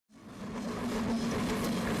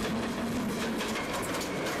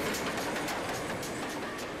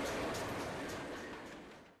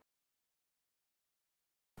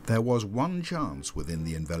There was one chance within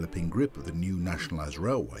the enveloping grip of the new nationalised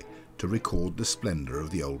railway to record the splendour of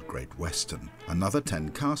the old Great Western. Another 10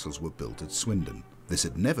 castles were built at Swindon. This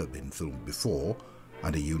had never been filmed before,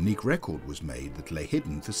 and a unique record was made that lay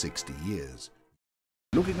hidden for 60 years.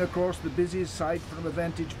 Looking across the busiest site from a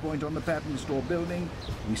vantage point on the pattern store building,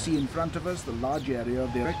 we see in front of us the large area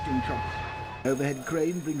of the erecting shop. Overhead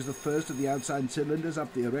crane brings the first of the outside cylinders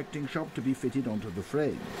up the erecting shop to be fitted onto the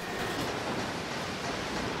frame.